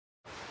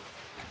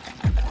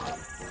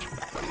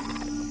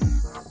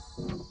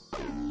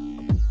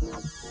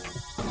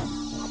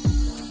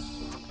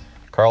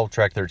Carl,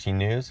 Track 13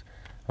 News.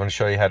 I'm going to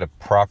show you how to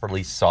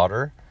properly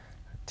solder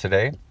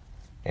today.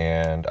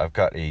 And I've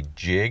got a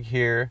jig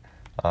here,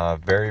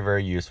 very,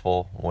 very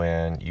useful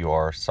when you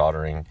are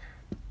soldering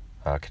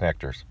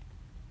connectors.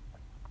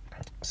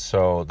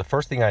 So the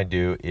first thing I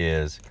do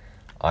is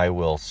I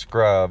will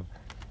scrub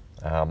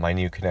my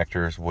new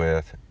connectors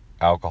with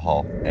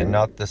alcohol, and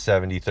not the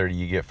 70-30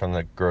 you get from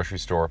the grocery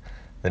store,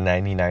 the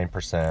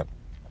 99%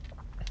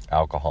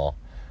 alcohol.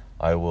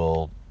 I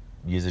will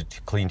use a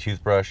clean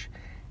toothbrush,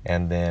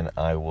 and then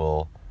I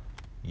will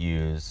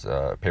use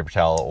paper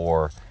towel,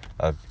 or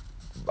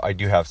I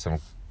do have some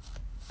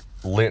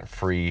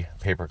lint-free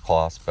paper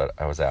cloths, but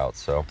I was out.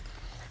 So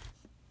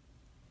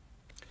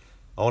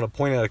I want to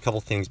point out a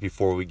couple things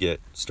before we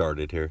get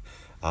started here.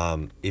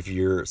 If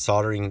you're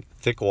soldering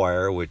thick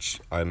wire, which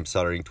I'm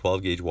soldering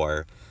 12 gauge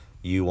wire,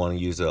 you want to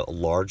use a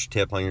large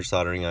tip on your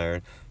soldering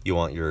iron. You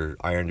want your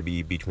iron to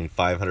be between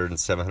 500 and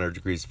 700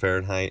 degrees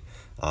Fahrenheit.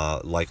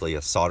 Likely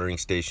a soldering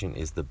station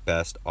is the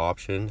best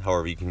option.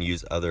 However, you can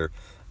use other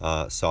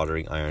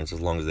soldering irons as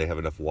long as they have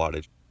enough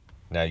wattage.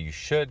 Now, you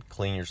should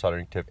clean your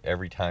soldering tip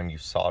every time you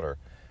solder.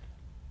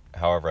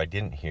 However, I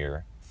didn't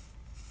here.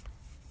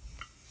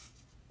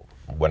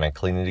 When I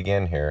clean it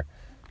again here,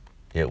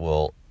 it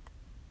will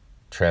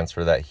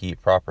transfer that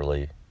heat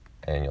properly,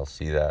 and you'll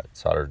see that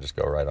solder just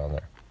go right on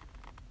there.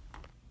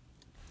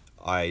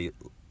 I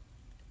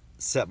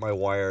set my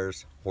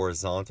wires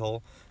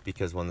horizontal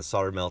because when the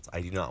solder melts,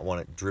 I do not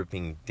want it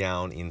dripping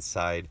down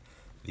inside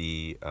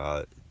the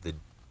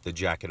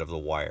jacket of the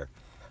wire.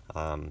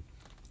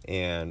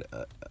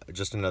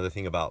 Just another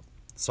thing about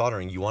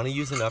soldering, you want to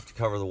use enough to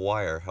cover the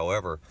wire.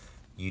 However,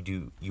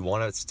 you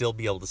want to still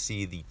be able to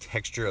see the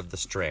texture of the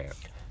strand.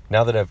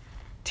 Now that I've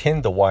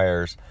tinned the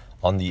wires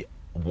on the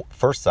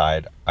first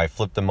side, I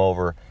flip them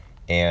over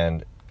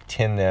and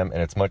tin them,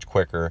 and it's much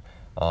quicker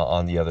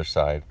on the other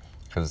side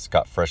because it's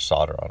got fresh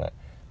solder on it.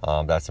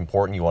 That's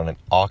important. You want an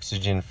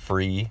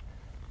oxygen-free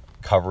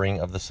covering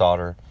of the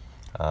solder,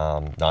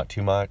 not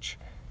too much.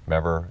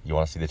 Remember, you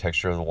want to see the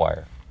texture of the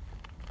wire.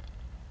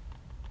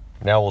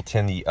 Now we'll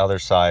tin the other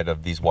side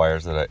of these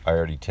wires that I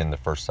already tinned the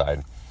first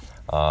side.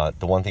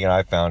 The one thing that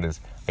I found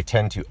is I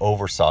tend to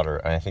over solder,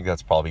 and I think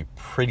that's probably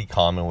pretty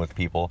common with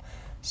people.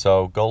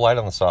 So go light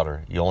on the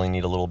solder. You only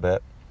need a little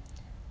bit.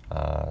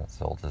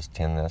 So I'll just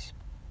tin this.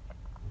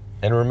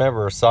 And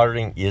remember,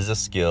 soldering is a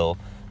skill.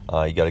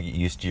 You got to get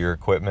used to your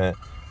equipment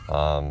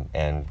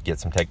and get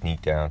some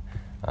technique down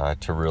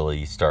to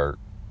really start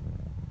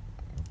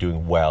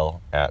doing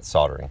well at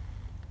soldering.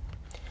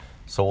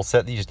 So we'll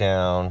set these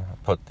down,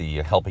 put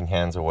the helping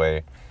hands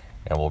away,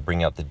 and we'll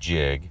bring out the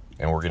jig,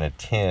 and we're going to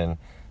tin.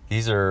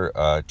 These are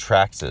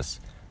Traxxas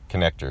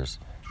connectors,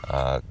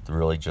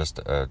 really just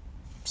a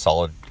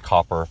solid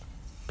copper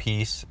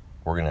piece.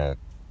 We're going to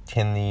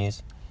tin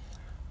these.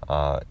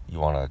 You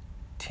want to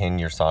tin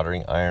your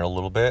soldering iron a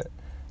little bit.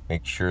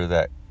 Make sure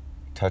that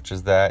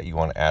touches that. You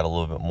want to add a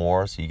little bit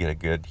more so you get a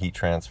good heat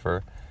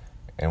transfer.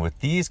 And with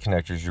these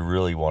connectors, you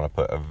really want to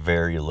put a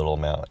very little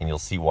amount, and you'll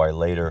see why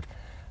later.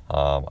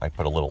 I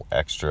put a little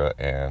extra,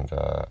 and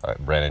I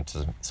ran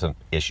into some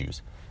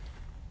issues.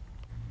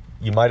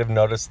 You might have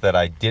noticed that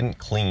I didn't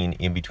clean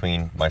in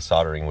between my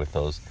soldering with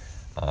those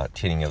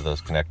tinning of those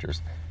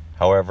connectors.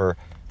 However,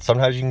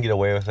 sometimes you can get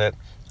away with it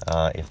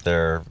if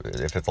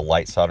it's a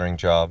light soldering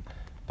job,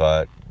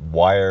 but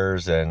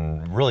wires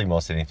and really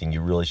most anything,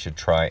 you really should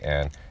try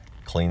and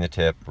clean the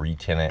tip,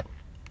 re-tin it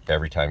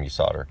every time you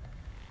solder.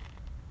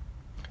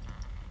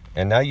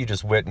 And now you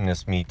just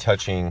witnessed me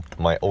touching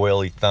my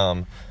oily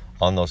thumb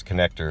on those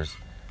connectors.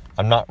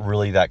 I'm not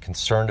really that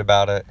concerned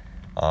about it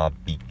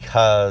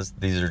because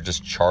these are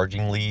just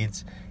charging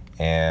leads,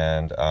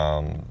 and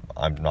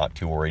I'm not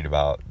too worried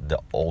about the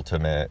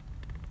ultimate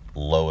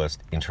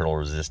lowest internal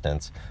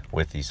resistance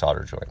with these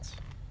solder joints.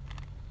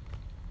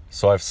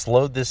 So I've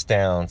slowed this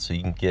down so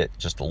you can get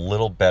just a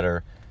little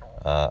better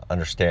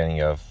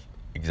understanding of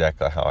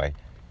exactly how I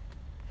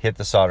hit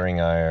the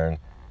soldering iron,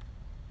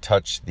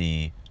 touch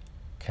the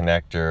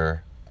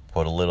connector,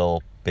 put a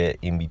little bit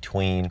in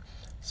between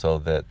so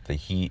that the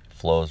heat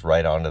flows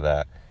right onto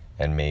that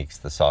and makes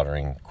the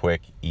soldering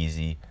quick,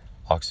 easy,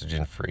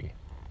 oxygen-free.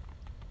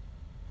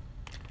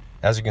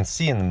 As you can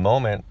see in the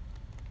moment,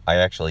 I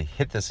actually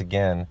hit this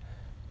again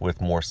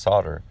with more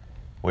solder,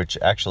 which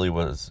actually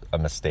was a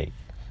mistake.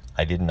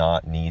 I did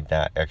not need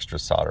that extra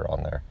solder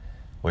on there,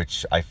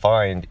 which I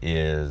find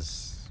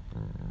is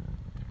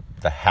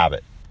the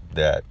habit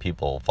that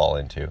people fall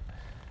into.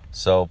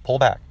 So pull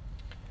back,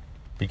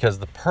 because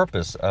the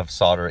purpose of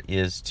solder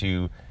is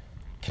to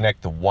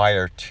connect the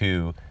wire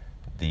to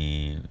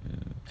the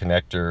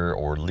connector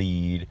or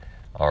lead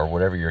or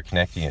whatever you're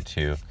connecting it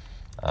to.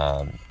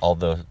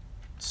 Although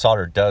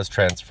solder does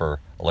transfer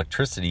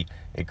electricity,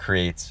 it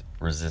creates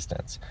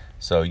resistance.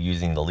 So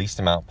using the least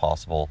amount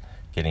possible,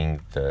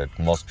 getting the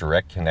most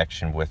direct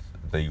connection with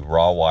the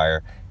raw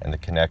wire and the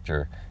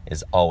connector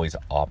is always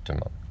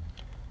optimum.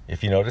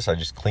 If you notice, I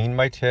just cleaned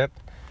my tip,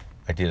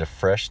 I did a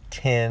fresh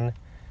tin,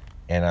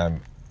 and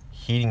I'm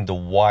heating the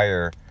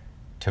wire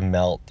to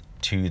melt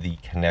to the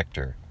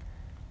connector.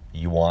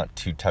 you want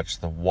to touch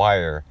the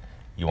wire.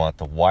 You want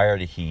the wire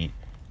to heat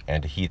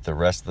and to heat the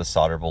rest of the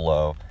solder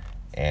below,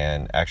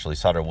 and actually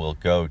solder will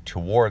go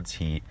towards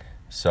heat,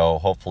 so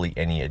hopefully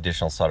any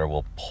additional solder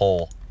will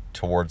pull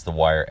towards the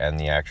wire and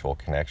the actual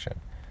connection.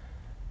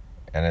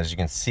 And as you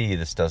can see,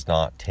 this does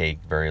not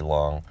take very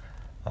long.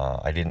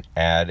 I didn't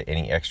add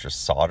any extra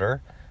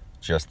solder,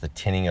 just the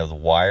tinning of the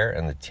wire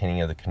and the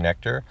tinning of the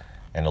connector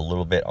and a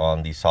little bit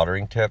on the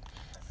soldering tip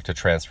to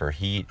transfer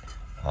heat.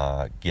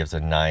 Gives a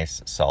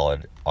nice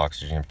solid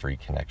oxygen-free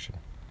connection.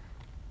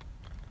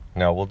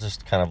 Now we'll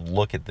just kind of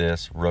look at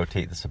this,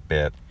 rotate this a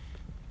bit,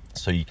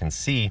 so you can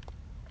see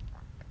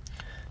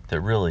that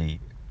really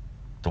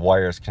the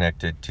wire is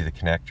connected to the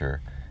connector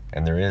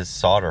and there is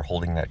solder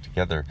holding that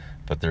together,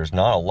 but there's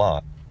not a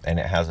lot, and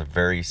it has a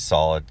very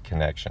solid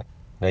connection.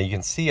 Now you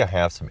can see I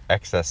have some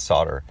excess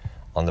solder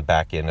on the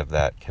back end of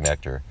that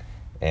connector,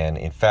 and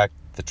in fact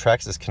the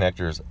Traxxas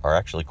connectors are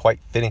actually quite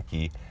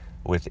finicky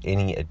with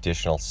any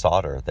additional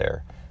solder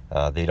there.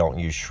 They don't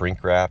use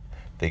shrink wrap,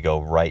 they go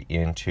right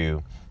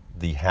into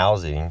the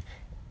housing,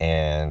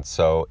 and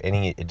so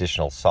any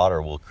additional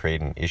solder will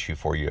create an issue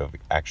for you of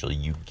actually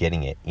you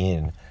getting it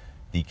in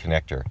the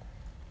connector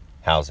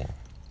housing.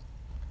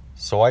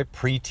 So I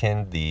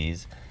pre-tinned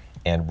these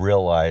and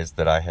realized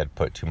that I had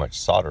put too much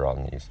solder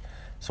on these.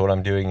 So what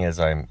I'm doing is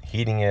I'm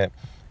heating it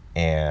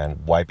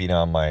and wiping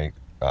on my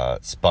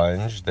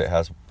sponge that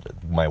has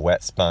my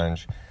wet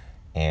sponge,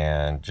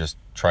 and just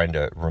trying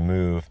to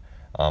remove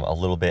a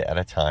little bit at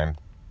a time.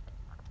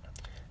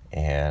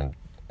 And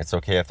it's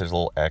okay if there's a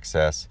little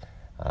excess.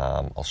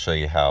 I'll show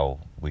you how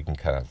we can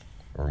kind of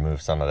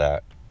remove some of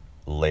that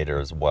later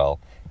as well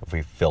if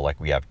we feel like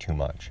we have too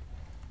much.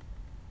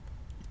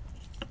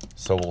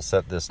 So we'll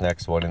set this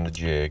next one in the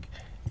jig,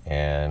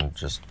 and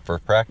just for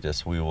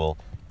practice we will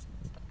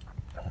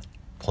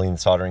clean the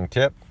soldering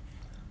tip,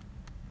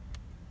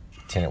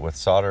 tin it with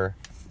solder,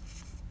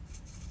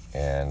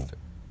 and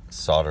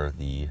solder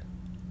the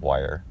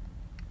wire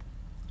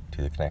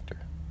to the connector.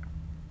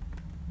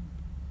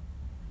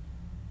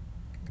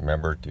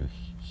 Remember to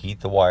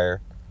heat the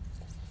wire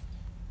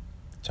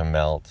to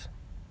melt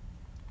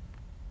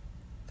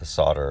the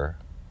solder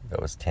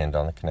that was tinned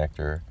on the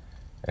connector,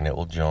 and it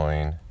will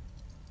join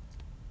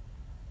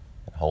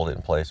and hold it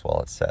in place while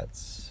it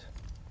sets.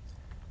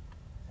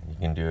 And you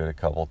can do it a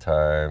couple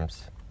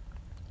times.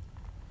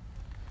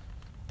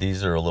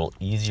 These are a little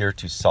easier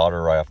to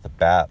solder right off the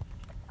bat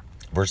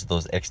versus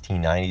those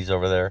XT90s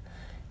over there.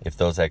 If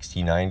those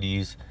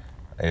XT90s,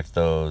 if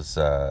those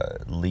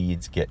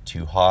leads get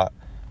too hot,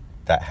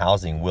 that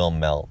housing will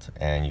melt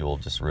and you will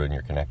just ruin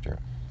your connector.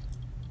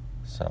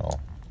 So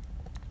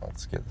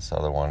let's get this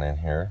other one in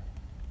here.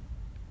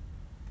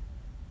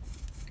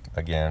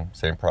 Again,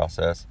 same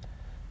process.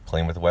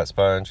 Clean with a wet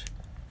sponge,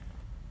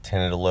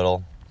 tin it a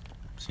little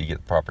so you get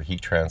the proper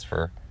heat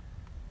transfer,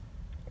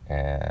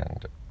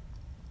 and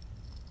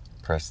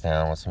press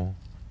down with some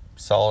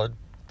solid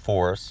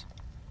force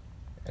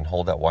and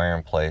hold that wire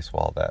in place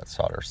while that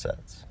solder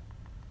sets.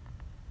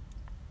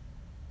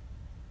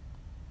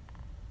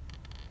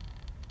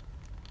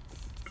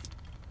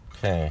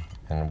 Okay,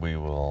 and we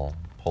will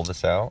pull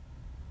this out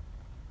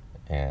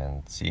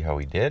and see how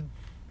we did.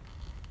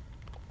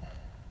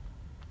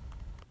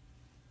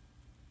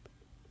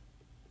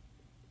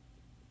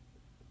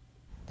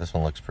 This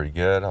one looks pretty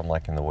good. I'm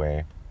liking the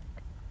way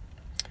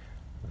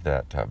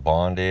that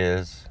bond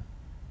is.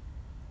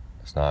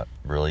 It's not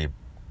really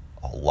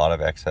a lot of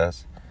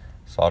excess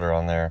solder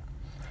on there.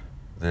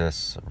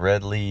 This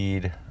red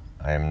lead,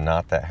 I am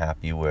not that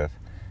happy with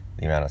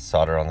the amount of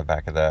solder on the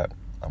back of that.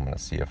 I'm going to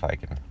see if I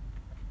can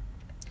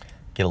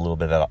get a little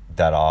bit of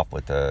that off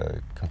with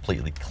a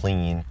completely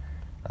clean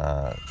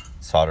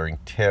soldering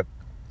tip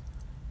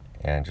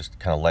and just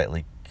kind of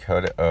lightly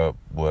coat it. Oh,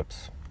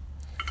 whoops.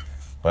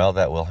 Well,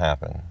 that will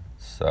happen.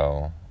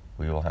 So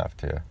we will have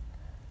to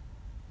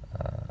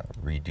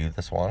redo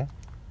this one.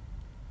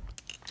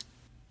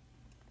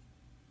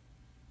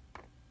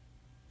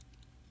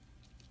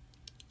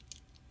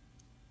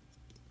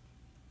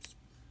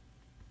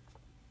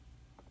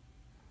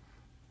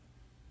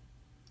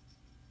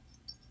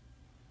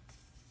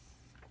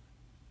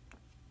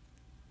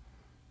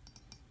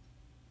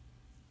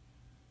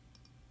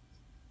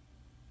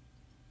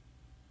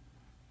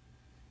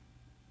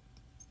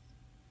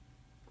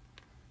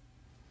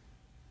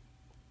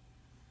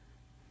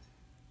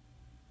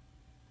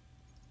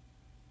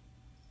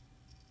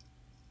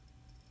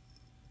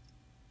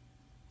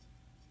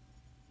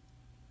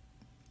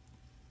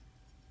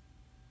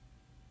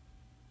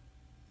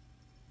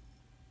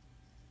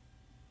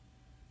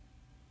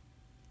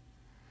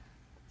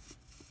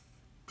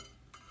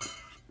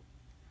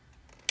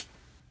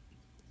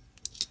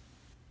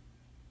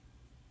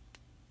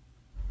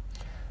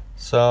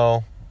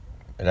 So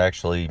it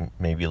actually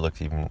maybe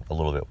looks even a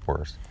little bit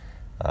worse,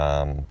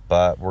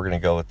 but we're gonna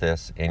go with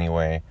this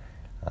anyway.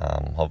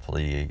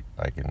 Hopefully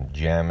I can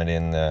jam it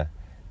in the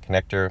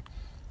connector,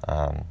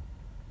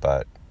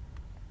 but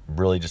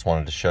really just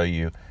wanted to show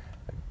you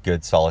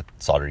good solid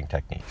soldering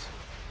techniques.